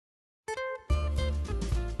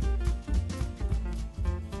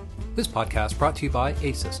This podcast brought to you by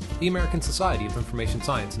ASIS, the American Society of Information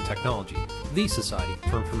Science and Technology, the Society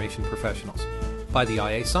for Information Professionals, by the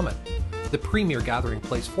IA Summit, the premier gathering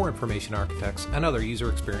place for information architects and other user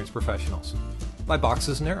experience professionals, by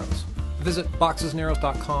Boxes and Arrows. Visit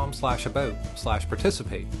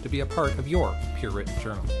boxesandarrows.com/about/participate to be a part of your peer-written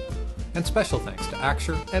journal. And special thanks to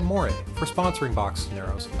Axure and Moray for sponsoring Boxes and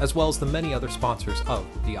Arrows, as well as the many other sponsors of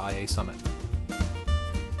the IA Summit.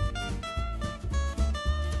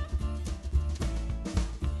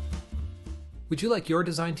 Would you like your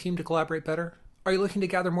design team to collaborate better? Are you looking to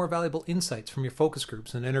gather more valuable insights from your focus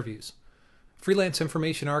groups and interviews? Freelance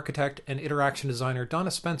information architect and interaction designer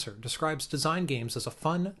Donna Spencer describes design games as a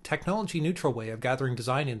fun, technology-neutral way of gathering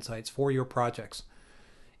design insights for your projects.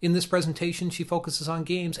 In this presentation, she focuses on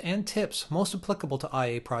games and tips most applicable to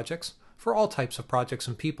IA projects for all types of projects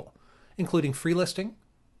and people, including free listing,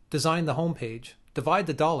 design the homepage, divide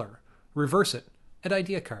the dollar, reverse it, and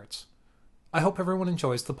idea cards. I hope everyone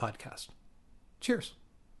enjoys the podcast. Cheers.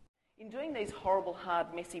 In doing these horrible,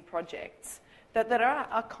 hard, messy projects that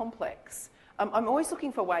are complex, I'm always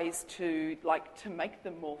looking for ways to make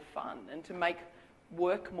them more fun and to make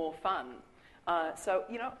work more fun. So,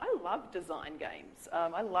 I love design games.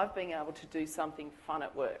 I love being able to do something fun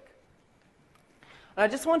at work. And I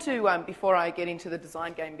just want to, before I get into the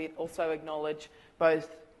design game bit, also acknowledge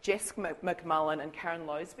both Jess McMullen and Karen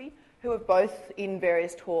Loseby, who have both, in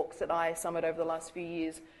various talks at IA Summit over the last few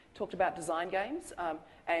years, talked about design games,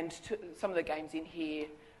 and some of the games in here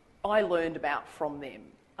I learned about from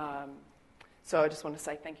them. So I just want to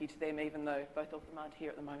say thank you to them, even though both of them aren't here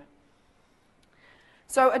at the moment.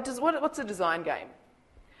 So what's a design game?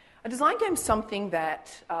 A design game is something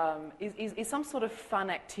that is some sort of fun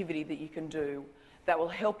activity that you can do that will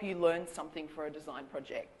help you learn something for a design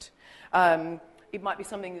project. It might be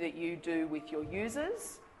something that you do with your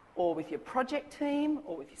users, or with your project team,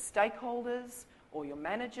 or with your stakeholders, or your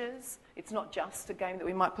managers. It's not just a game that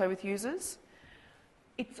we might play with users.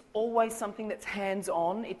 It's always something that's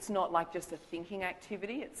hands-on. It's not like just a thinking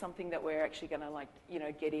activity. It's something that we're actually going to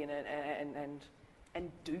get in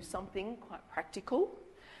and do something quite practical.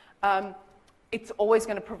 It's always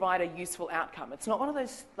going to provide a useful outcome. It's not one of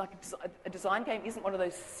those, a design game isn't one of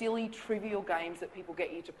those silly, trivial games that people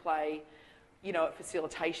get you to play, at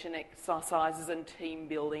facilitation exercises and team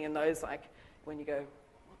building and those, when you go,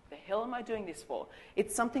 the hell am I doing this for?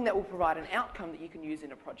 It's something that will provide an outcome that you can use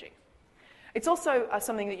in a project. It's also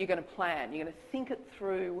something that you're going to plan. You're going to think it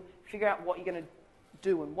through, figure out what you're going to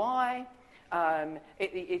do and why.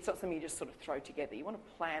 It's not something you just sort of throw together. You want to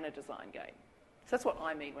plan a design game. So that's what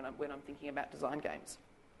I mean when I'm thinking about design games.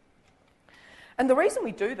 And the reason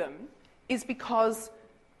we do them is because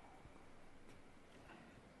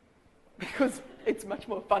it's much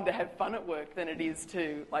more fun to have fun at work than it is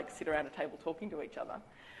to sit around a table talking to each other.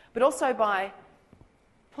 But also by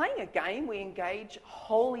playing a game, we engage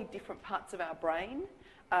wholly different parts of our brain.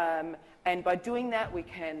 And by doing that, we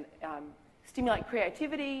can stimulate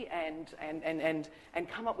creativity and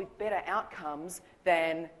come up with better outcomes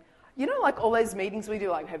than, all those meetings we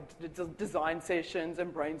do, have design sessions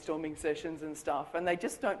and brainstorming sessions and stuff, and they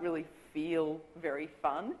just don't really feel very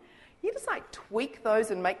fun. You just tweak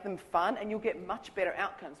those and make them fun, and you'll get much better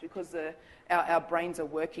outcomes because our brains are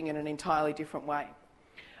working in an entirely different way.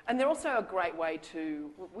 And they're also a great way to,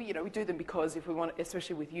 we do them because if we want,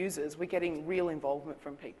 especially with users, we're getting real involvement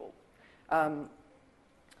from people. So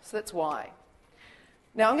that's why.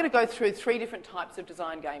 Now I'm going to go through 3 different types of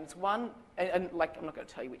design games. One, and I'm not going to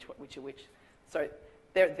tell you which are which. So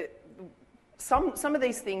some of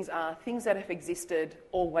these things are things that have existed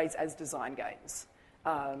always as design games.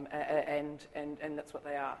 And that's what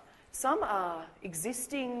they are. Some are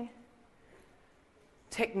existing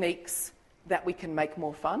techniques that we can make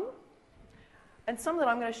more fun. And some that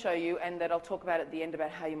I'm going to show you and that I'll talk about at the end about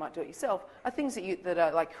how you might do it yourself are things that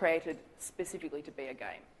are created specifically to be a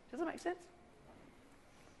game. Does that make sense?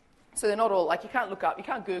 So they're not all, you can't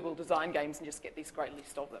Google design games and just get this great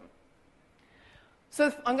list of them.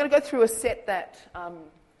 So I'm going to go through a set that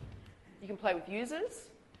you can play with users,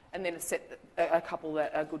 and then a couple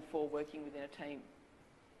that are good for working within a team.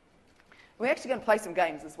 We're actually going to play some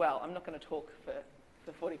games as well. I'm not going to talk for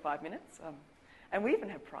 45 minutes. And we even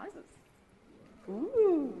have prizes.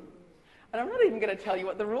 Ooh. And I'm not even going to tell you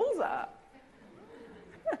what the rules are.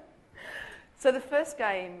 So the first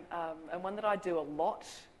game, and one that I do a lot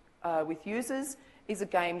with users, is a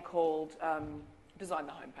game called Design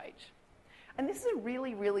the Homepage. And this is a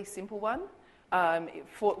really, really simple one.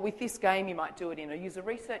 With this game, you might do it in a user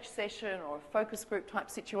research session or a focus group type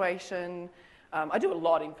situation. I do a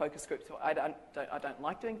lot in focus groups. I don't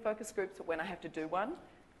like doing focus groups, but when I have to do one,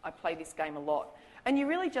 I play this game a lot. And you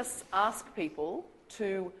really just ask people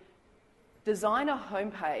to design a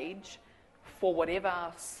homepage for whatever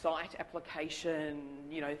site, application,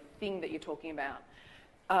 thing that you're talking about,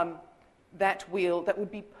 that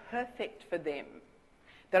would be perfect for them.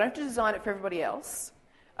 They don't have to design it for everybody else.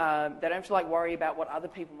 They don't have to worry about what other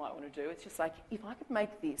people might want to do. It's just like, if I could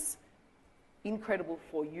make this incredible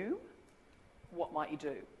for you, what might you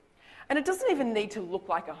do? And it doesn't even need to look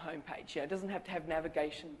like a homepage. It doesn't have to have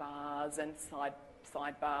navigation bars and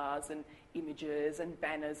sidebars and images and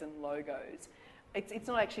banners and logos. It's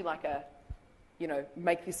not actually like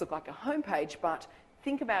make this look like a homepage, but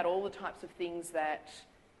think about all the types of things that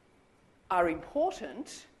are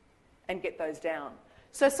important and get those down.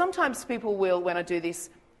 So sometimes people will, when I do this,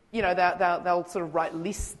 they'll sort of write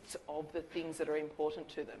lists of the things that are important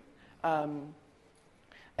to them.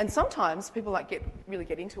 And sometimes people really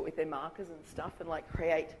get into it with their markers and stuff and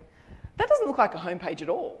create. That doesn't look like a homepage at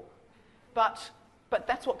all, but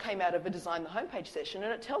that's what came out of a Design the Homepage session,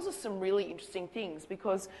 and it tells us some really interesting things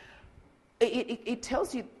because it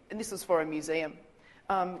tells you, and this was for a museum,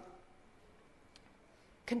 can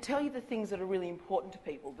tell you the things that are really important to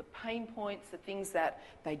people, the pain points, the things that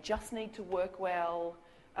they just need to work well,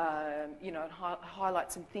 and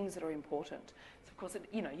highlight some things that are important. So of course,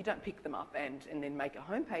 you don't pick them up and then make a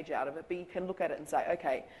homepage out of it, but you can look at it and say,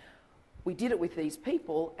 okay, we did it with these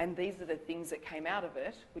people, and these are the things that came out of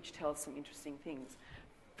it, which tells some interesting things.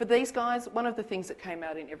 For these guys, one of the things that came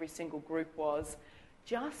out in every single group was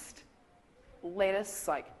just let us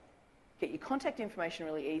get your contact information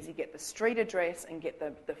really easy, get the street address and get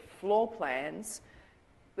the floor plans.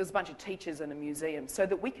 There's a bunch of teachers and a museum so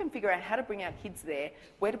that we can figure out how to bring our kids there,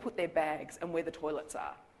 where to put their bags and where the toilets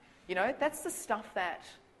are. That's the stuff that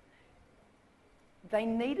they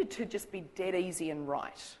needed to just be dead easy and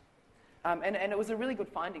right. And it was a really good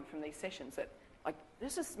finding from these sessions that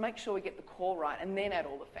let's just make sure we get the core right and then add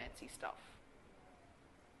all the fancy stuff.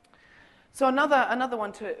 So another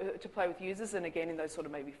one to play with users, and again in those sort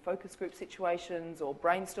of maybe focus group situations or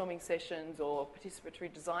brainstorming sessions or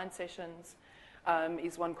participatory design sessions,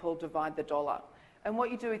 is one called Divide the Dollar. And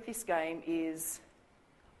what you do with this game is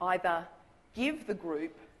either give the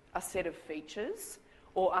group a set of features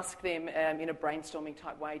or ask them in a brainstorming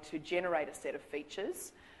type way to generate a set of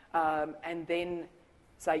features, and then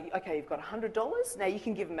say, okay, you've got $100. Now you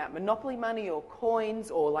can give them out Monopoly money or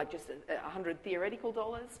coins or just 100 theoretical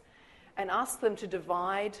dollars, and ask them to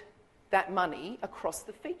divide that money across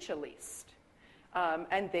the feature list,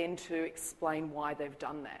 and then to explain why they've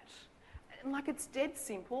done that. And it's dead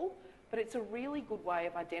simple, but it's a really good way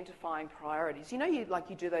of identifying priorities. You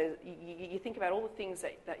do those. You think about all the things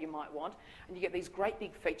that you might want, and you get these great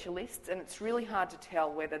big feature lists, and it's really hard to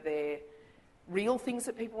tell whether they're real things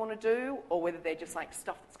that people want to do or whether they're just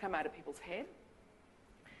stuff that's come out of people's head.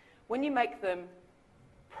 When you make them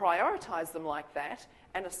prioritise them like that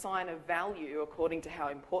and assign a value according to how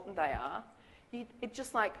important they are, it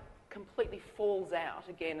just completely falls out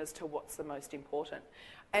again as to what's the most important.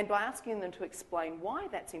 And by asking them to explain why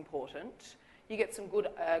that's important, you get some good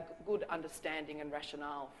understanding and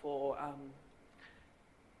rationale for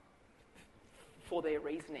their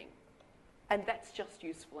reasoning. And that's just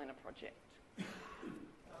useful in a project.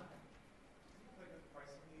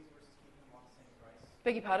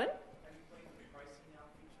 Beg your pardon?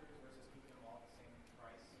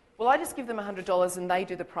 Well, I just give them $100 and they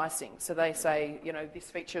do the pricing. So they say, this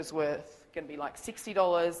feature's worth going to be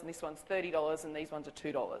 $60 and this one's $30 and these ones are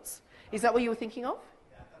 $2. Is that what you were thinking of?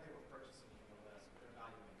 Yeah, I thought they were purchasing them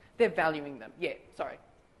less. They're valuing them, yeah, sorry.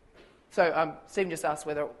 So Stephen just asked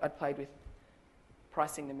whether I'd played with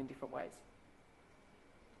pricing them in different ways.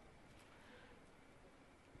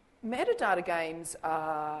 Metadata games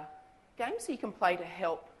are games that you can play to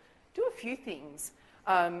help do a few things.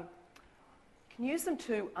 You can use them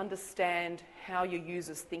to understand how your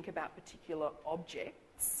users think about particular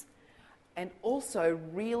objects, and also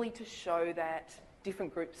really to show that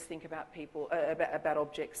different groups think about about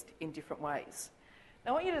objects in different ways.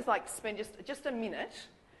 Now, I want you to spend just a minute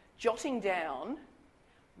jotting down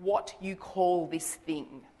what you call this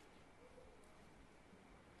thing.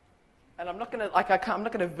 And I'm not going to I'm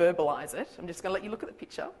not going to verbalise it. I'm just going to let you look at the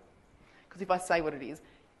picture, because if I say what it is,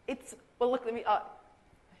 look. Let me.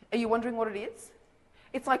 Are you wondering what it is?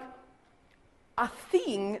 It's like a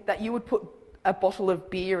thing that you would put a bottle of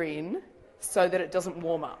beer in so that it doesn't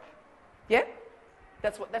warm up. Yeah?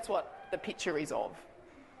 That's what the picture is of,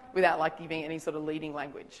 without giving any sort of leading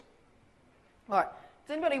language. All right.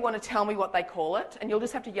 Does anybody want to tell me what they call it? And you'll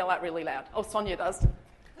just have to yell out really loud. Oh, Sonia does.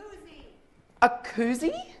 Koozie. A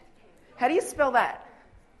koozie? How do you spell that?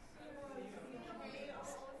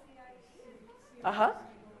 Uh-huh.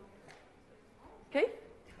 Keith?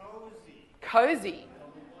 Cozy. Cozy.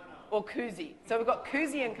 Or koozie. So we've got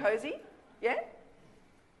koozie and cozy. Yeah?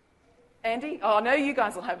 Andy? Oh, no, you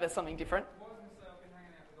guys will have something different.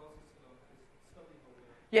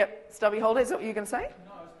 Yep, stubby holder. Is that what you're going to say?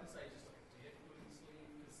 No, I was going to say just like a deer cooling sleeve,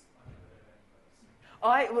 because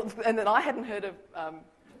I've never heard of any of those. And then I hadn't heard of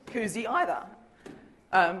koozie either.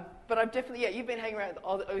 But I've definitely, you've been hanging around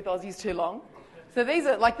with Aussies too long. So these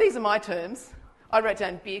are my terms. I wrote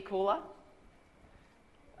down beer cooler,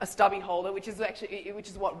 a stubby holder, which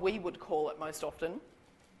is what we would call it most often,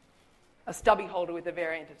 a stubby holder with a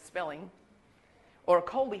variant of spelling, or a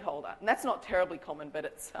coldy holder. And that's not terribly common, but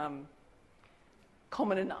it's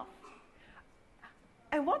common enough.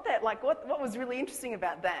 And what was really interesting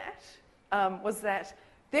about that was that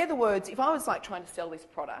they're the words, if I was trying to sell this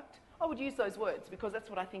product, I would use those words because that's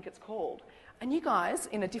what I think it's called. And you guys,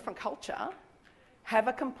 in a different culture, have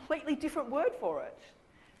a completely different word for it.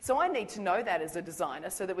 So I need to know that as a designer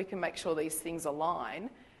so that we can make sure these things align.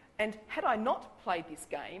 And had I not played this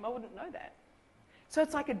game, I wouldn't know that. So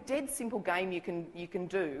it's like a dead simple game you can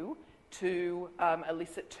do to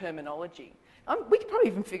elicit terminology. We could probably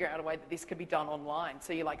even figure out a way that this could be done online.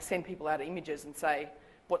 So you send people out images and say,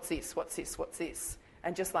 what's this, what's this, what's this?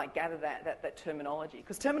 And just gather that terminology.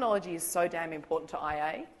 Because terminology is so damn important to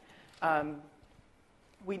IA.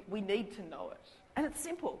 We need to know it. And it's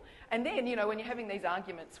simple. And then, when you're having these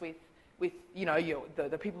arguments with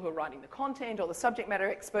the people who are writing the content or the subject matter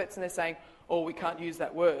experts and they're saying, oh, we can't use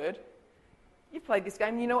that word, you've played this game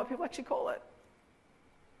and you know what people actually call it.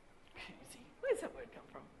 Where's that word come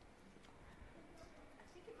from?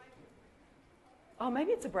 Oh,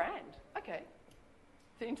 maybe it's a brand. Okay.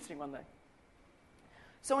 It's an interesting one, though.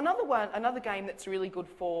 So another game that's really good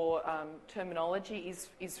for terminology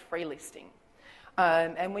is free listing.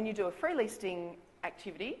 And when you do a free listing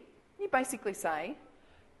activity, you basically say,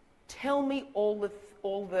 tell me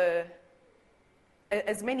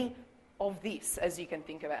as many of this as you can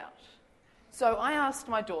think about. So I asked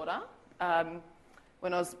my daughter,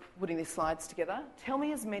 when I was putting these slides together, tell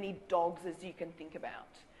me as many dogs as you can think about.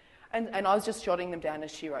 And I was just jotting them down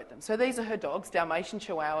as she wrote them. So these are her dogs: Dalmatian,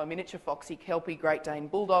 Chihuahua, Miniature Foxy, Kelpie, Great Dane,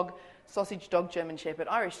 Bulldog, Sausage Dog, German Shepherd,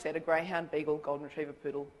 Irish Setter, Greyhound, Beagle, Golden Retriever,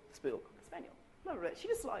 Poodle, Spaniel. She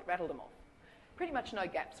just rattled them off. Pretty much no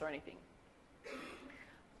gaps or anything.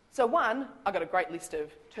 So I got a great list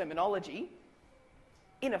of terminology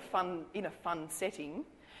in a fun setting,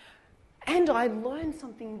 and I learned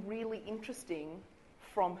something really interesting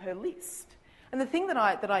from her list. And the thing that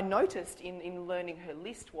I noticed in learning her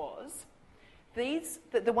list was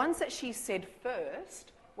the ones that she said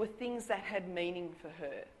first were things that had meaning for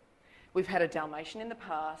her. We've had a Dalmatian in the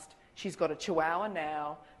past. She's got a Chihuahua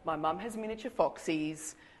now. My mum has miniature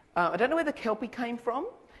Foxies. I don't know where the Kelpie came from.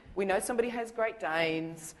 We know somebody has Great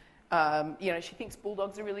Danes. She thinks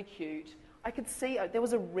Bulldogs are really cute. I could see there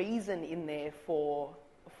was a reason in there for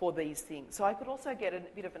these things. So I could also get a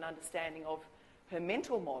bit of an understanding of her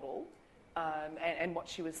mental model and what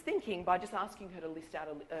she was thinking by just asking her to list out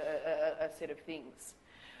a set of things.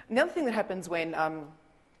 And the other thing that happens when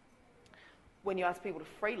you ask people to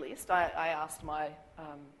free list, I asked my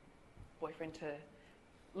boyfriend to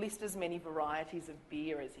list as many varieties of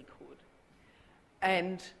beer as he could.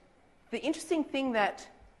 And the interesting thing that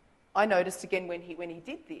I noticed again when he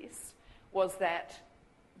did this was that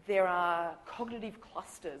there are cognitive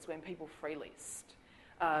clusters when people free list.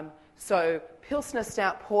 So Pilsner,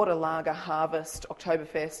 Stout, Porter, Lager, Harvest,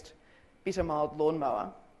 Oktoberfest, Bitter, Mild,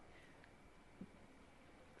 Lawnmower.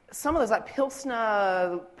 Some of those, like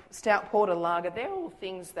Pilsner, Stout, Porter, Lager, they're all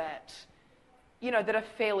things that, that are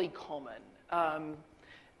fairly common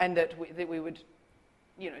and that we would,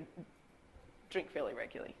 drink fairly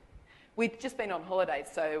regularly. We'd just been on holidays,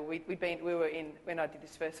 so when I did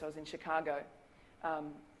this first, I was in Chicago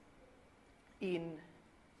in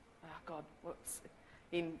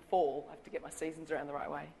fall. I have to get my seasons around the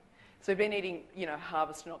right way. So we've been eating,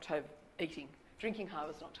 Harvest and drinking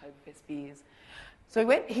Harvest and Oktoberfest beers. So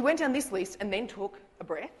he went down this list and then took a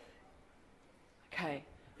breath. Okay,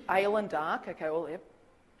 ale and dark. Okay, well, yep.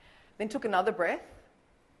 Then took another breath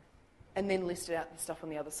and then listed out the stuff on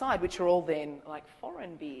the other side, which are all then like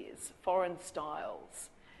foreign beers, foreign styles.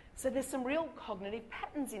 So there's some real cognitive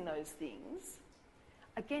patterns in those things.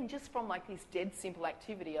 Again, just from like this dead simple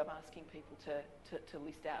activity of asking people to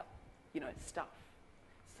list out, stuff.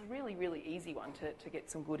 It's a really, really easy one to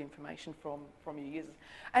get some good information from your users.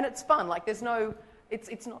 And it's fun, like there's no,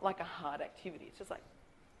 it's not like a hard activity. It's just like,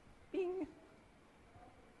 bing.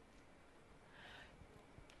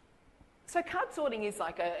 So card sorting is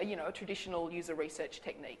like a traditional user research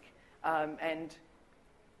technique. And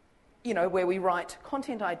where we write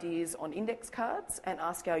content ideas on index cards and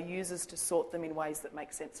ask our users to sort them in ways that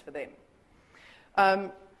make sense for them.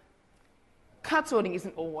 Card sorting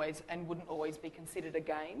isn't always and wouldn't always be considered a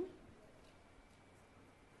game.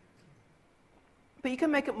 But you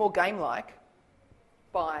can make it more game-like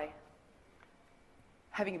by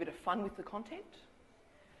having a bit of fun with the content,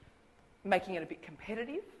 making it a bit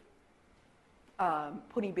competitive,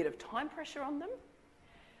 putting a bit of time pressure on them,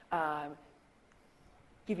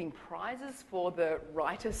 giving prizes for the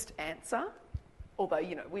rightest answer, although,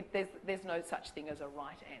 there's no such thing as a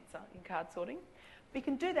right answer in card sorting. But you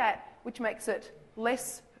can do that, which makes it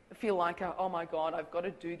less feel like, oh my God, I've got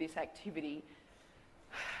to do this activity.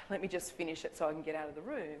 Let me just finish it so I can get out of the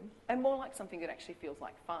room, and more like something that actually feels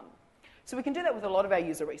like fun. So we can do that with a lot of our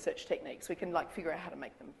user research techniques. We can figure out how to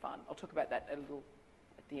make them fun. I'll talk about that a little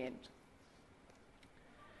at the end.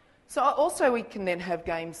 So also we can then have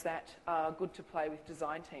games that are good to play with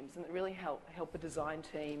design teams and that really help a design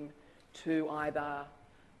team to either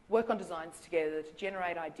work on designs together, to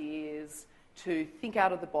generate ideas, to think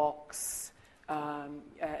out of the box,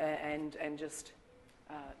 and just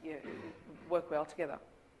work well together.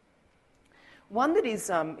 One that is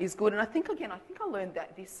good, and I think I learned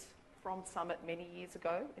this from Summit many years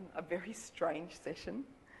ago in a very strange session.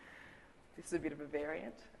 This is a bit of a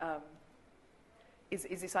variant.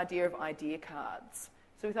 Is this idea of idea cards.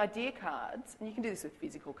 So with idea cards, and you can do this with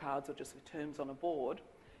physical cards or just with terms on a board,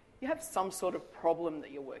 you have some sort of problem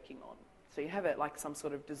that you're working on. So you have some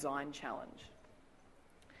sort of design challenge.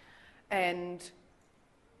 And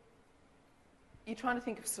you're trying to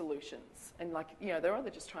think of solutions. And they're either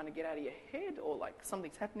just trying to get out of your head or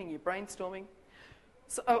something's happening, you're brainstorming.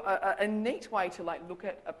 So a neat way to look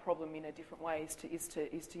at a problem in a different way is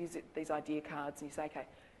to use these idea cards, and you say, okay,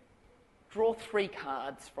 draw 3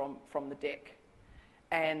 cards from the deck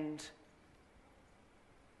and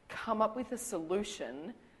come up with a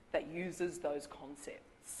solution that uses those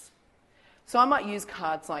concepts. So I might use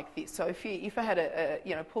cards like this. So if I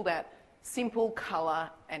had pulled out simple, colour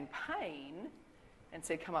and pain and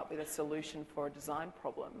said come up with a solution for a design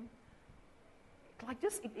problem,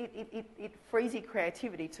 it frees your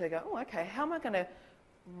creativity to go, oh, okay, how am I going to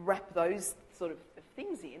wrap those sort of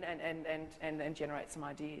things in and generate some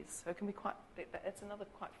ideas? So it can be it's another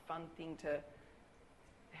quite fun thing to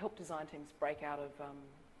help design teams break out of,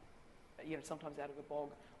 sometimes out of a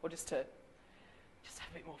bog, or just to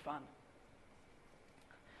have a bit more fun.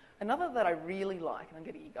 Another that I really like, and I'm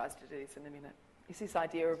going to get you guys to do this in a minute, is this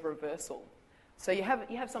idea of reversal. So you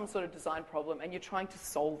have some sort of design problem and you're trying to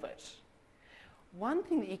solve it. One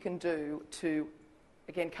thing that you can do to,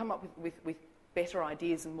 again, come up with better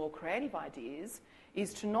ideas and more creative ideas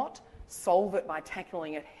is to not solve it by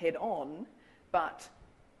tackling it head on, but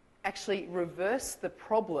actually reverse the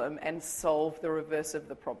problem and solve the reverse of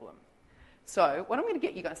the problem. So what I'm going to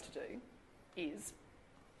get you guys to do is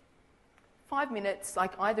 5 minutes,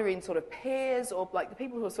 either in sort of pairs or the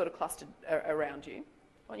people who are sort of clustered around you.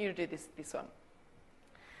 I want you to do this one.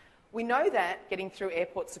 We know that getting through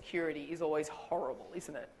airport security is always horrible,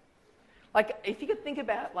 isn't it? If you could think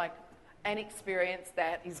about an experience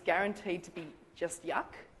that is guaranteed to be just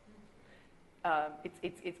yuck,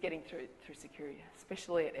 it's getting through security,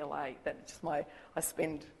 especially at LA. That's just I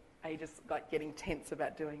spend ages getting tense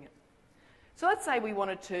about doing it. So let's say we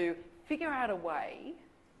wanted to figure out a way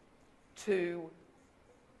to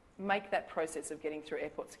make that process of getting through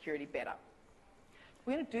airport security better.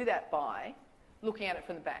 We're going to do that by looking at it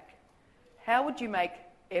from the back. How would you make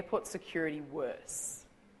airport security worse?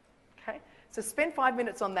 Okay, so spend 5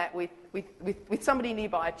 minutes on that with somebody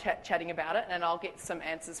nearby chatting about it, and I'll get some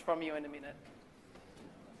answers from you in a minute.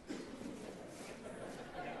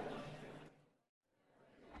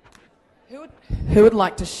 Who would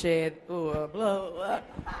like to share? Who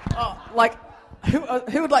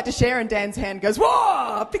would like to share? And Dan's hand goes,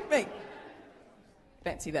 whoa, pick me.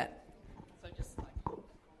 Fancy that. So just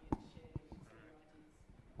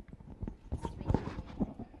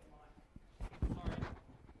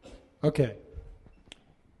Okay,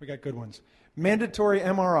 we got good ones. Mandatory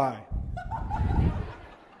MRI.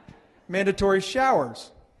 Mandatory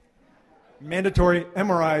showers. Mandatory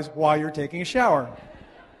MRIs while you're taking a shower.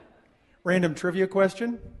 Random trivia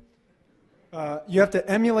question. You have to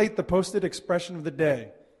emulate the posted expression of the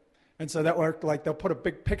day. And so that worked, they'll put a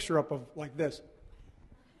big picture up of this.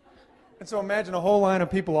 And so imagine a whole line of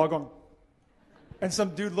people all going, and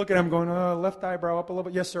some dude looking at him going, left eyebrow up a little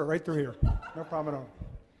bit. Yes, sir, right through here. No problem at all.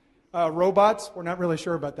 Robots, we're not really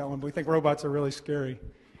sure about that one, but we think robots are really scary.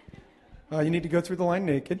 You need to go through the line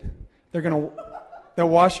naked. They'll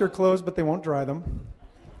wash your clothes, but they won't dry them.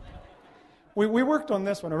 We worked on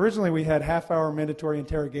this one. Originally, we had half-hour mandatory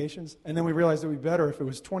interrogations, and then we realized it would be better if it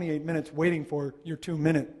was 28 minutes waiting for your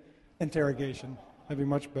 2-minute interrogation. That'd be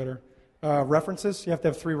much better. References, you have to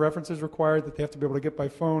have 3 references required that they have to be able to get by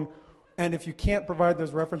phone. And if you can't provide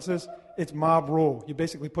those references, it's mob rule. You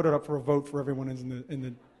basically put it up for a vote for everyone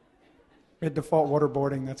in the default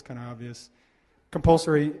waterboarding. That's kind of obvious.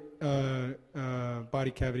 Compulsory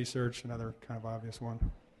body cavity search, another kind of obvious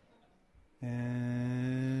one.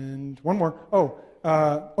 And one more.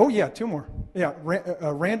 Yeah, 2 more. Yeah,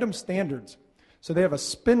 random standards. So they have a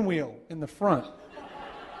spin wheel in the front,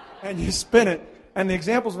 and you spin it. And the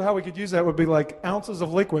examples of how we could use that would be like ounces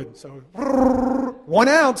of liquid. So 1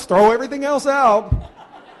 ounce, throw everything else out.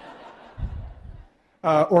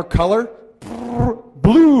 Or color,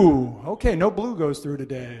 blue. Okay, no blue goes through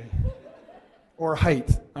today. Or height.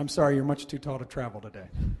 I'm sorry, you're much too tall to travel today.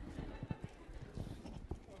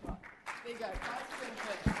 There you go.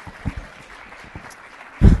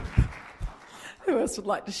 Who else would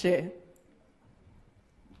like to share?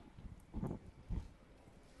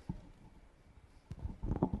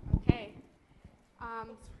 Okay.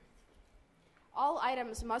 All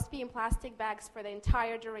items must be in plastic bags for the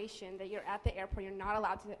entire duration that you're at the airport. You're not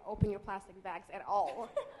allowed to open your plastic bags at all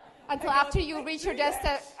until after you reach your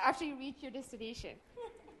destination.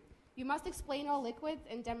 You must explain all liquids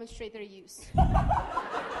and demonstrate their use.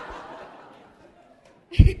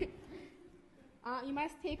 You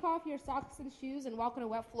must take off your socks and shoes and walk on a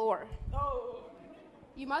wet floor. Oh.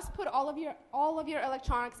 You must put all of your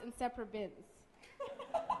electronics in separate bins.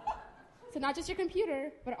 So not just your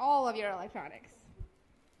computer, but all of your electronics.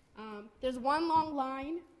 There's one long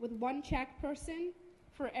line with one check person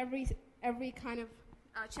for every kind of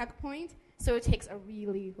checkpoint, so it takes a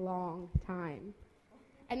really long time.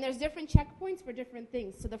 And there's different checkpoints for different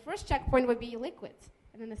things. So the first checkpoint would be liquids,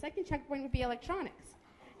 and then the second checkpoint would be electronics,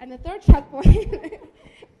 and the third checkpoint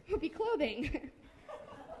would be clothing.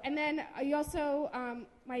 And then you also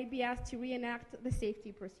might be asked to reenact the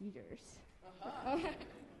safety procedures. Uh-huh.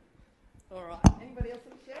 All right. Anybody else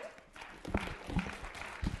want to share?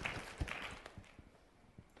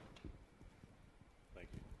 Thank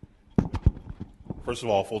you. First of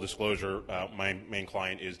all, full disclosure, my main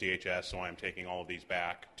client is DHS, so I'm taking all of these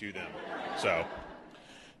back to them. So,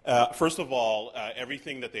 first of all,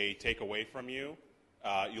 everything that they take away from you,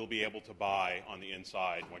 you'll be able to buy on the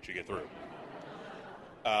inside once you get through.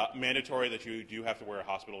 Mandatory that you do have to wear a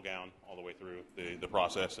hospital gown all the way through the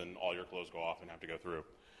process, and all your clothes go off and have to go through.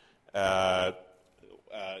 By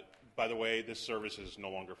the way, this service is no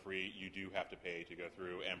longer free. You do have to pay to go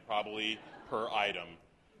through, and probably per item.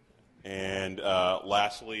 And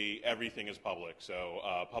lastly, everything is public, so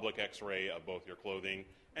public X-ray of both your clothing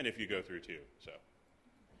and if you go through too. So.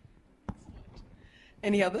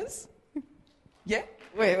 Any others? Yeah?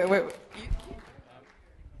 Wait. You want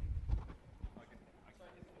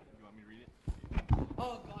me to read it?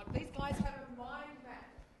 Oh, God, these guys have a mind map.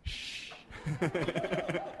 Shh.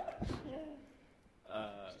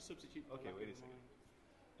 Substitute. Okay, wait a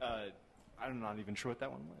second. I'm not even sure what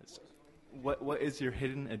that one was. What is your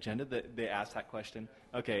hidden agenda? That they asked that question.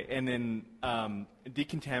 Okay, and then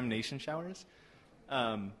decontamination showers,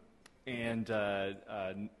 and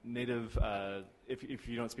native. If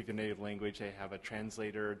you don't speak the native language, they have a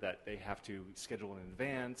translator that they have to schedule in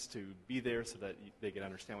advance to be there so that they can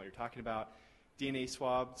understand what you're talking about. DNA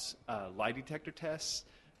swabs, lie detector tests,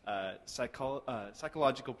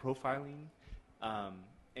 psychological profiling,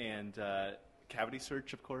 and cavity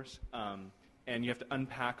search, of course. And you have to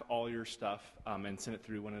unpack all your stuff and send it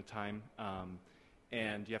through one at a time.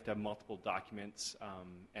 And you have to have multiple documents.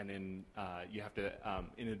 And then you have to,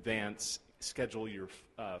 in advance, schedule your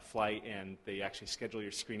flight. And they actually schedule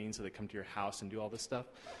your screening, so they come to your house and do all this stuff.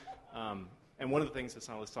 And one of the things that's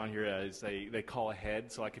not listed on here is they call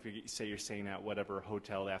ahead. So like if you say you're staying at whatever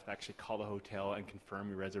hotel, they have to actually call the hotel and confirm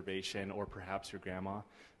your reservation, or perhaps your grandma.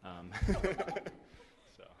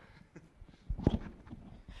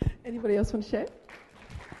 Anybody else want to share?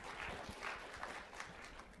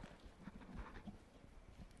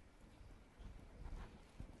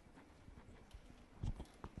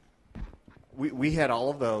 We had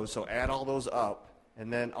all of those, so add all those up,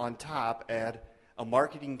 and then on top add a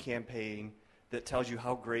marketing campaign that tells you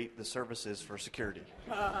how great the service is for security.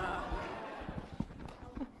 All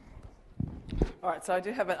right, so I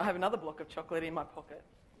have another block of chocolate in my pocket.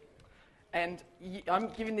 And I'm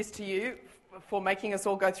giving this to you for making us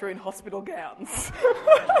all go through in hospital gowns.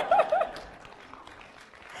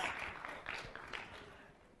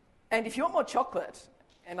 And if you want more chocolate,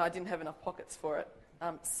 and I didn't have enough pockets for it,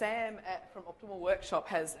 Sam from Optimal Workshop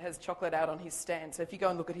has chocolate out on his stand. So if you go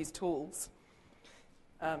and look at his tools,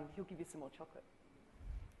 He'll give you some more chocolate.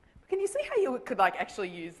 But can you see how you could actually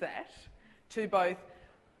use that to both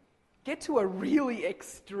get to a really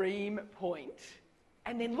extreme point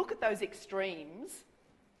and then look at those extremes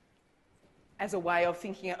as a way of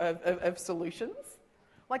thinking of solutions?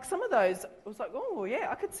 Like some of those, it was like, oh yeah,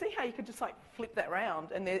 I could see how you could just flip that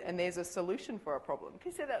round and there's a solution for a problem.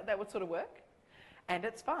 Can you see that would sort of work? And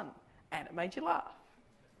it's fun, and it made you laugh.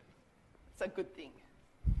 It's a good thing.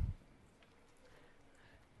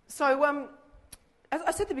 So, as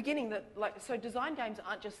I said at the beginning, so design games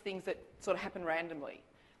aren't just things that sort of happen randomly.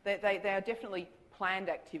 They are definitely planned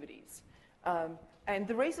activities. And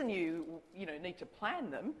the reason you need to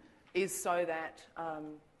plan them is so that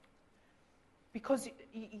because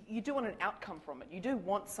you do want an outcome from it. You do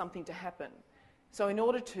want something to happen. So in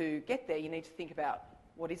order to get there, you need to think about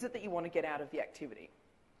what is it that you want to get out of the activity.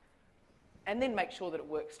 And then make sure that it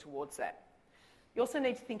works towards that. You also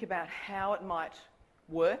need to think about how it might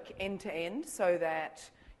work end to end so that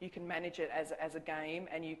you can manage it as a game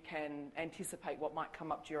and you can anticipate what might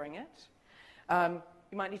come up during it.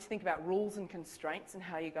 You might need to think about rules and constraints and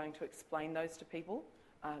how you're going to explain those to people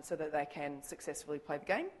so that they can successfully play the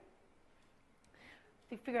game.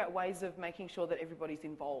 Figure out ways of making sure that everybody's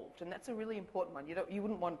involved, and that's a really important one. You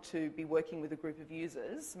wouldn't want to be working with a group of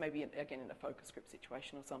users, maybe again in a focus group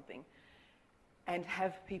situation or something, and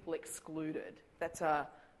have people excluded. That's not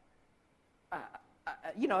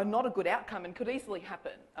a good outcome and could easily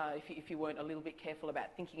happen if you weren't a little bit careful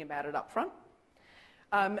about thinking about it up front.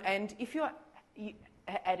 And if you're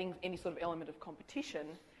adding any sort of element of competition,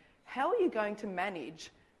 how are you going to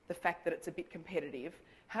manage the fact that it's a bit competitive?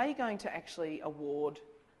 How are you going to actually award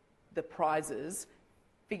the prizes,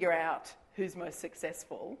 figure out who's most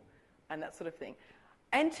successful, and that sort of thing?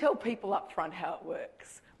 And tell people up front how it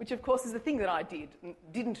works, which of course is the thing that I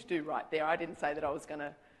didn't do right there. I didn't say that I was going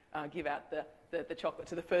to give out the chocolate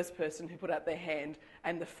to the first person who put out their hand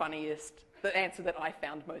and the answer that I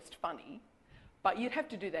found most funny. But you'd have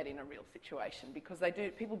to do that in a real situation because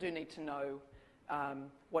people do need to know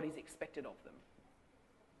what is expected of them.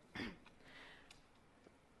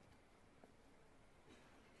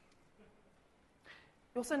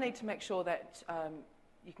 You also need to make sure that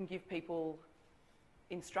you can give people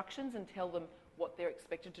instructions and tell them what they're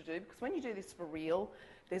expected to do, because when you do this for real,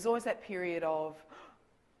 there's always that period of,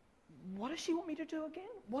 what does she want me to do again?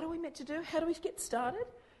 What are we meant to do? How do we get started?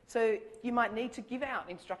 So you might need to give out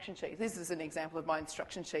instruction sheets. This is an example of my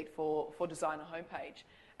instruction sheet for design a homepage.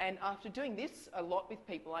 And after doing this a lot with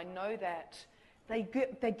people, I know that they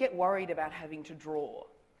get worried about having to draw.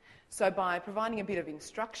 So by providing a bit of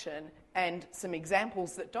instruction and some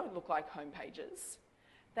examples that don't look like home pages,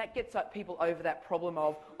 that gets people over that problem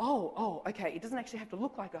of, okay, it doesn't actually have to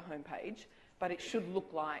look like a home page, but it should look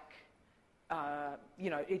like, I'm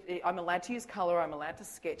allowed to use colour, I'm allowed to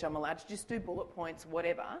sketch, I'm allowed to just do bullet points,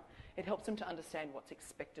 whatever. It helps them to understand what's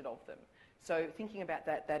expected of them. So thinking about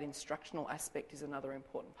that instructional aspect is another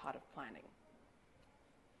important part of planning.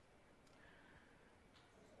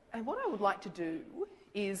 And what I would like to do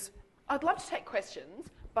is, I'd love to take questions,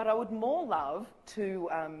 but I would more love to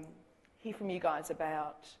hear from you guys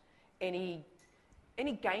about any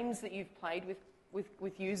games that you've played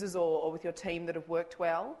with users or with your team that have worked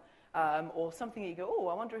well, or something that you go,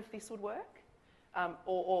 I wonder if this would work,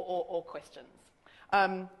 or questions.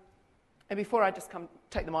 And before I just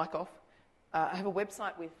take the mic off, I have a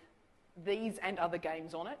website with these and other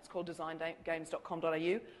games on it. It's called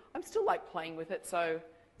designgames.com.au. I'm still playing with it, so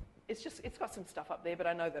it's got some stuff up there, but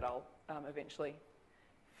I know that I'll eventually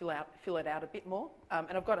fill it out a bit more.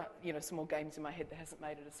 And I've got some more games in my head that hasn't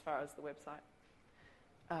made it as far as the website.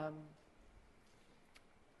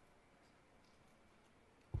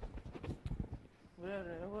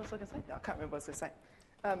 What was I going to say? I can't remember what I was going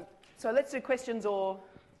to say. So let's do questions or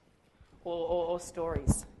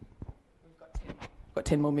stories. We've got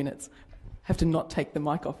 10 more minutes. Have to not take the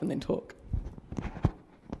mic off and then talk.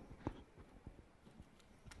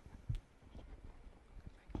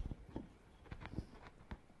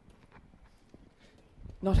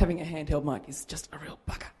 Not having a handheld mic is just a real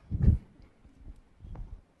bugger.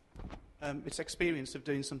 It's experience of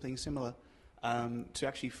doing something similar to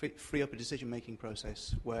actually free up a decision-making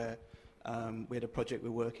process where we had a project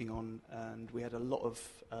we're working on and we had a lot of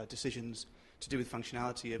decisions to do with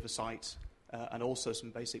functionality of a site and also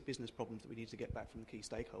some basic business problems that we needed to get back from the key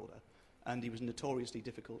stakeholder. And he was notoriously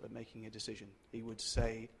difficult at making a decision. He would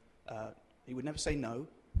never say no,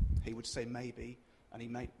 he would say maybe, and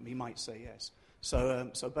he might say yes. So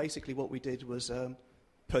basically what we did was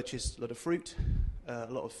purchase a lot of fruit, a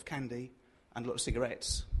lot of candy, and a lot of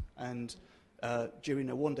cigarettes. And during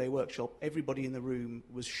a one-day workshop, everybody in the room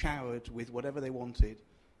was showered with whatever they wanted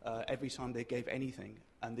every time they gave anything.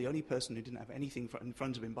 And the only person who didn't have anything in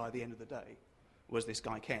front of him by the end of the day was this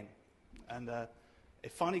guy, Ken. And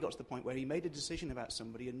it finally got to the point where he made a decision about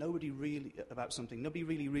somebody and nobody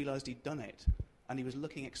really realised he'd done it. And he was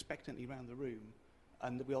looking expectantly around the room.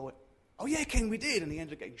 And we all went, "Oh yeah, Ken, we did." And he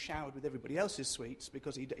ended up getting showered with everybody else's sweets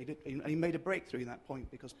because he made a breakthrough in that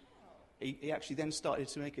point because he actually then started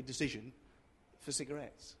to make a decision for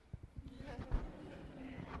cigarettes.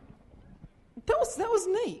 That was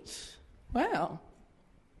neat. Wow.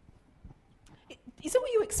 Is that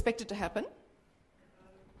what you expected to happen?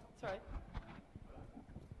 Sorry.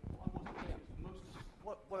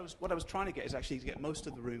 What I was trying to get is actually to get most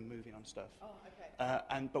of the room moving on stuff. Oh,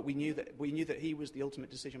 okay. But we knew that he was the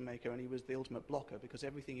ultimate decision maker and he was the ultimate blocker because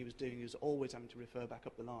everything he was doing he was always having to refer back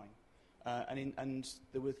up the line. And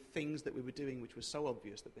there were things that we were doing which were so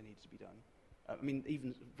obvious that they needed to be done. I mean,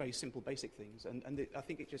 even very simple, basic things. I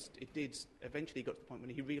think it did eventually got to the point when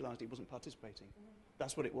he realised he wasn't participating.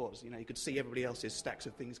 That's what it was. You know, he could see everybody else's stacks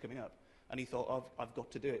of things coming up, and he thought, I've got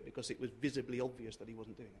to do it because it was visibly obvious that he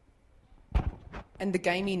wasn't doing it. And the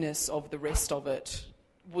gaminess of the rest of it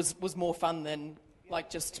was more fun than like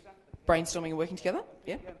just brainstorming and working together.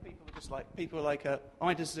 Yeah. People were like, I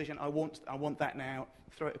made a decision. I want that now.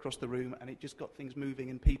 Throw it across the room, and it just got things moving,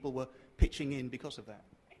 and people were pitching in because of that.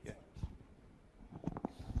 Yeah.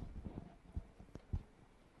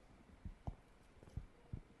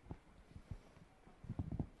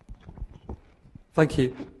 Thank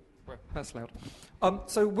you. That's loud.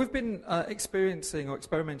 So we've been experiencing or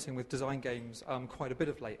experimenting with design games quite a bit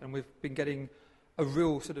of late, and we've been getting a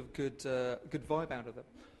real sort of good vibe out of them.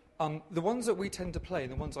 The ones that we tend to play,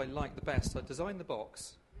 and the ones I like the best, are Design the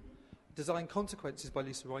Box, Design Consequences by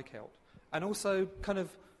Lisa Reichelt, and also kind of,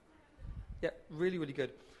 really, really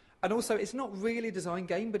good. And also, it's not really a design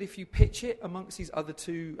game, but if you pitch it amongst these other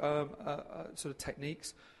two sort of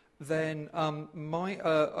techniques, then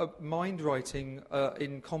mind writing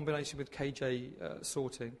in combination with KJ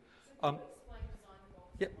sorting.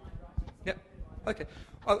 Okay.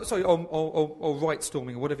 Sorry, or right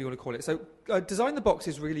storming, or whatever you want to call it. So Design the Box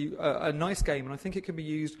is really a nice game, and I think it can be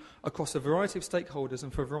used across a variety of stakeholders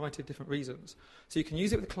and for a variety of different reasons. So you can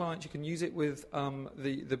use it with clients, you can use it with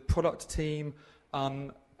the product team,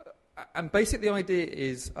 and basically the idea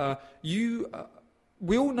is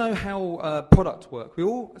we all know how products work. We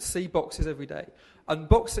all see boxes every day. And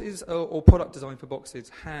boxes, or product design for boxes,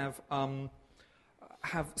 have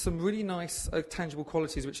some really nice tangible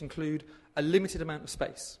qualities which include a limited amount of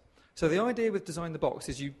space. So the idea with Design the Box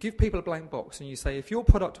is you give people a blank box and you say, if your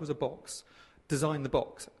product was a box, design the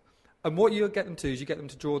box. And what you get them to is you get them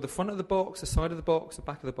to draw the front of the box, the side of the box, the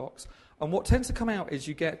back of the box. And what tends to come out is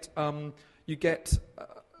you get an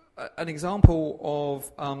example of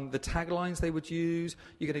the taglines they would use.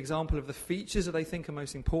 You get an example of the features that they think are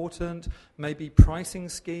most important, maybe pricing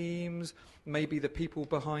schemes, maybe the people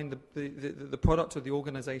behind the product or the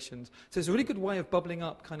organizations. So it's a really good way of bubbling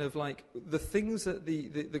up kind of like the things that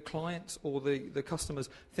the clients or the customers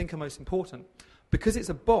think are most important. Because it's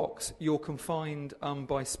a box, you're confined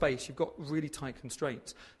by space. You've got really tight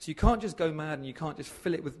constraints. So you can't just go mad and you can't just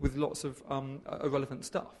fill it with lots of irrelevant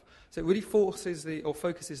stuff. So it really focuses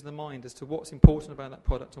the mind as to what's important about that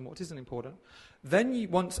product and what isn't important. Then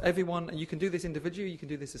once everyone, and you can do this individually, you can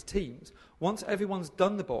do this as teams, once everyone's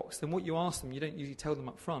done the box, then what you ask them, you don't usually tell them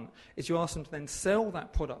up front, is you ask them to then sell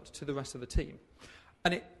that product to the rest of the team.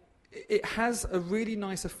 And it has a really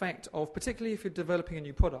nice effect of, particularly if you're developing a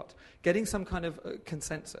new product, getting some kind of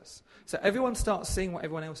consensus. So everyone starts seeing what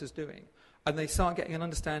everyone else is doing, and they start getting an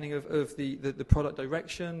understanding of the product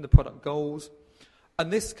direction, the product goals. And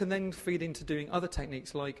this can then feed into doing other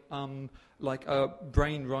techniques like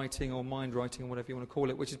brain writing or mind writing or whatever you want to call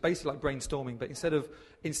it, which is basically like brainstorming. But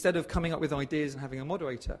instead of coming up with ideas and having a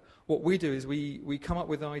moderator, what we do is we come up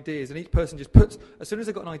with ideas, and each person just puts, as soon as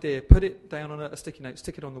they've got an idea, put it down on a sticky note,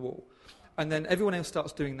 stick it on the wall. And then everyone else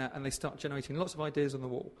starts doing that, and they start generating lots of ideas on the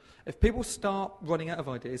wall. If people start running out of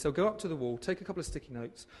ideas, they'll go up to the wall, take a couple of sticky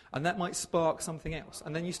notes, and that might spark something else.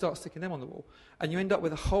 And then you start sticking them on the wall. And you end up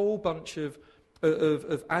with a whole bunch of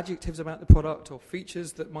adjectives about the product or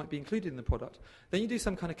features that might be included in the product. Then you do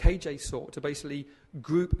some kind of KJ sort to basically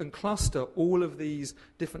group and cluster all of these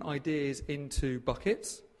different ideas into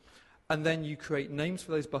buckets. And then you create names for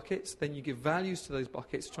those buckets. Then you give values to those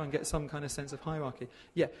buckets to try and get some kind of sense of hierarchy.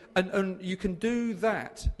 Yeah, and you can do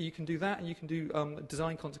that. You can do that, and you can do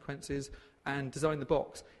design consequences and Design the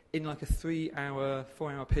Box in like a 3-hour,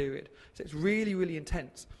 4-hour period. So it's really, really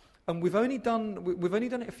intense. And we've only done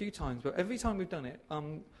it a few times, but every time we've done it,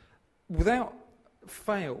 without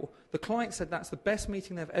fail, the client said that's the best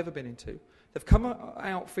meeting they've ever been into. They've come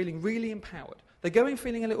out feeling really empowered. They go in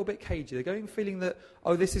feeling a little bit cagey. They go in feeling that,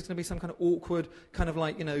 oh, this is going to be some kind of awkward, kind of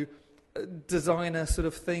like, designer sort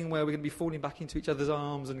of thing where we're going to be falling back into each other's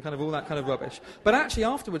arms and kind of all that kind of rubbish. But actually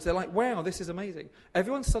afterwards they're like, wow, this is amazing.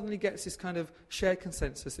 Everyone suddenly gets this kind of shared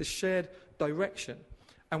consensus, this shared direction.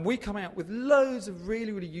 And we come out with loads of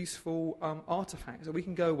really, really useful artifacts that we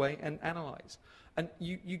can go away and analyze. And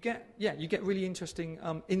you get really interesting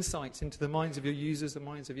insights into the minds of your users, the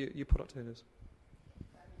minds of your product owners.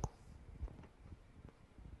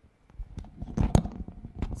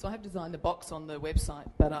 So I have designed the box on the website,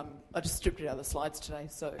 but I just stripped it out of the slides today,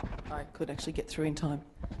 so I could actually get through in time.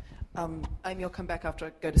 Amy, I'll come back after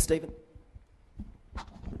I go to Stephen.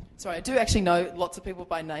 Sorry, I do actually know lots of people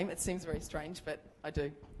by name. It seems very strange, but I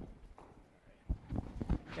do.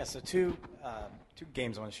 Yeah, so two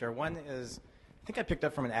games I want to share. One is, I think I picked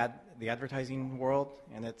up from the advertising world,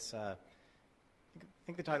 and it's, I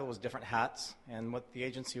think the title was Different Hats, and what the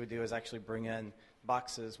agency would do is actually bring in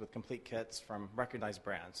boxes with complete kits from recognized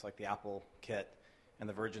brands, like the Apple kit and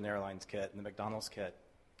the Virgin Airlines kit and the McDonald's kit,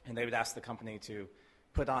 and they would ask the company to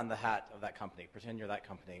put on the hat of that company, pretend you're that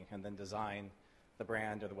company, and then design the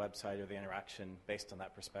brand or the website or the interaction based on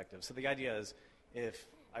that perspective. So the idea is, if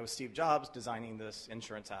I was Steve Jobs designing this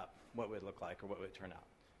insurance app, what would it look like, or what would it turn out?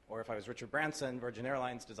 Or if I was Richard Branson, Virgin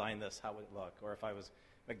Airlines, designing this, how would it look? Or if I was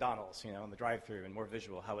McDonald's, in the drive-thru and more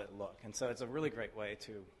visual, how would it look? And so it's a really great way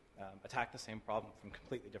to attack the same problem from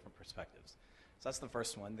completely different perspectives. So that's the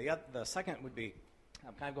first one. The second would be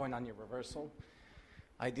kind of going on your reversal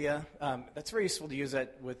idea. That's very useful to use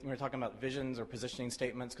it when we're talking about visions or positioning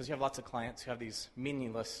statements, because you have lots of clients who have these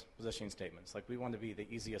meaningless positioning statements. Like, we want to be the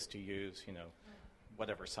easiest to use,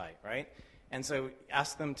 whatever site, right? And so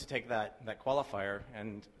ask them to take that qualifier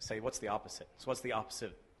and say, what's the opposite? So what's the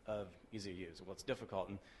opposite of easy to use? Well, it's difficult.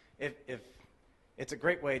 And if it's a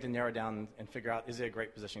great way to narrow down and figure out, is it a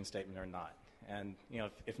great positioning statement or not? And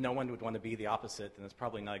if no one would want to be the opposite, then it's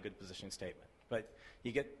probably not a good positioning statement. But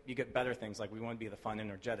you get better things like, we want to be the fun,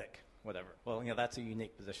 energetic, whatever. Well, that's a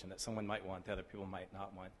unique position that someone might want that other people might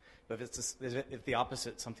not want. But if the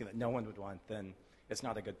opposite is something that no one would want, then it's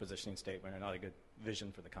not a good positioning statement or not a good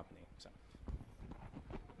vision for the company. So.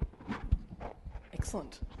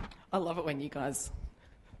 Excellent. I love it when you guys,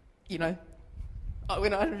 when I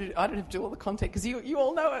don't have to do all the content, because you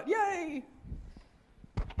all know it. Yay!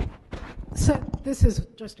 So this is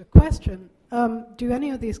just a question. Do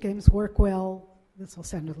any of these games work well, this will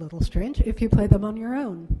sound a little strange, if you play them on your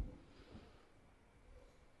own?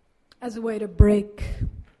 As a way to break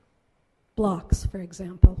blocks, for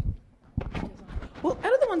example. Well,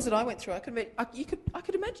 out of the ones that I went through, I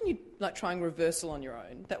could imagine you trying reversal on your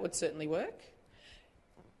own. That would certainly work.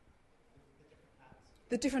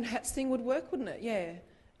 The different hats thing would work, wouldn't it? Yeah.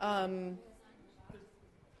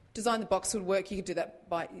 Design the box would work. You could do that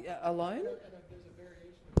by alone.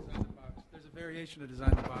 There's a variation of Design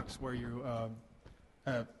the Box where you,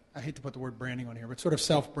 I hate to put the word branding on here, but sort of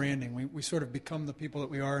self-branding. We sort of become the people that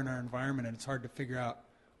we are in our environment, and it's hard to figure out,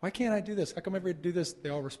 why can't I do this? How come everybody do this? They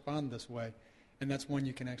all respond this way. And that's one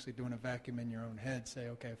you can actually do in a vacuum in your own head. Say,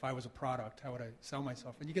 okay, if I was a product, how would I sell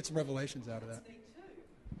myself? And you get some revelations out of that.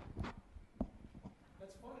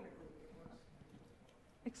 That's fun in a group.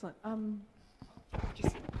 Excellent.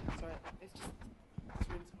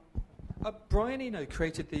 Brian Eno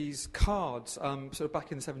created these cards sort of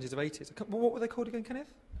back in the 70s or 80s. What were they called again,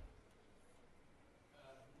 Kenneth?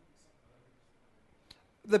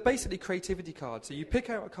 They're basically creativity cards. So you pick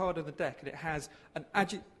out a card on the deck and it has an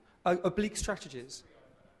oblique strategies.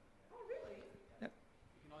 Oh, really? Yep.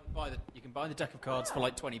 You can buy the deck of cards for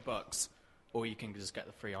like $20, or you can just get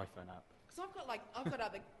the free iPhone app. Because I've got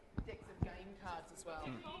other decks of game cards as well.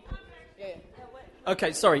 Yeah.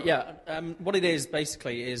 Okay, sorry. Yeah, what it is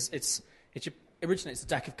basically is originally it's a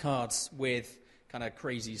deck of cards with kind of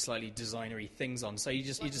crazy, slightly designery things on. So you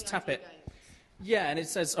just tap it. Yeah, and it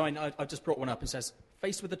says. I've just brought one up. It says,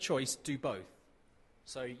 "Faced with a choice, do both."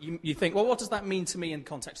 So you think, well, what does that mean to me in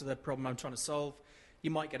context of the problem I'm trying to solve? You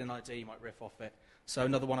might get an idea, you might riff off it. So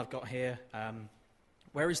another one I've got here,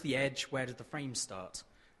 where is the edge, where does the frame start?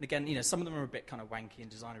 And again, some of them are a bit kind of wanky and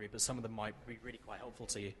designery, but some of them might be really quite helpful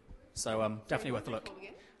to you. So definitely worth a look.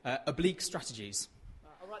 Oblique Strategies,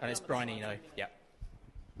 and it's Brian Eno, yeah.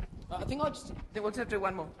 I think we'll have to do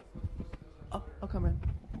one more. I'll come in.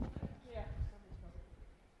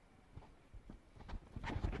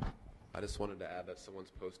 I just wanted to add that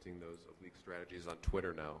someone's posting those oblique strategies on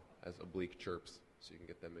Twitter now as oblique chirps, so you can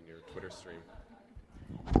get them in your Twitter stream.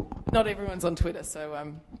 Not everyone's on Twitter,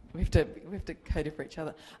 so we have to cater for each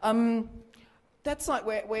other. That's like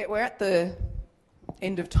we're at the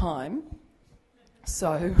end of time,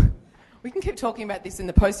 so We can keep talking about this in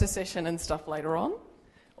the poster session and stuff later on,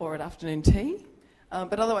 or at afternoon tea.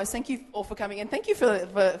 But otherwise, thank you all for coming, and thank you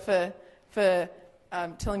for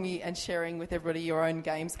telling me and sharing with everybody your own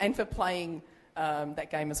games, and for playing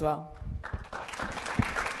that game as well.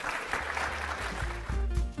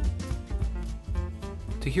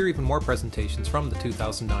 To hear even more presentations from the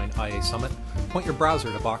 2009 IA Summit, point your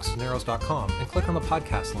browser to boxesnarrows.com and click on the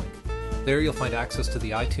podcast link. There you'll find access to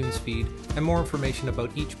the iTunes feed and more information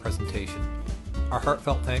about each presentation. Our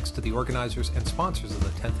heartfelt thanks to the organizers and sponsors of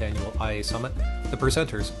the 10th Annual IA Summit, the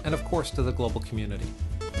presenters, and of course to the global community.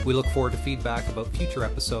 We look forward to feedback about future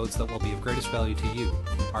episodes that will be of greatest value to you,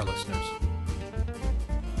 our listeners.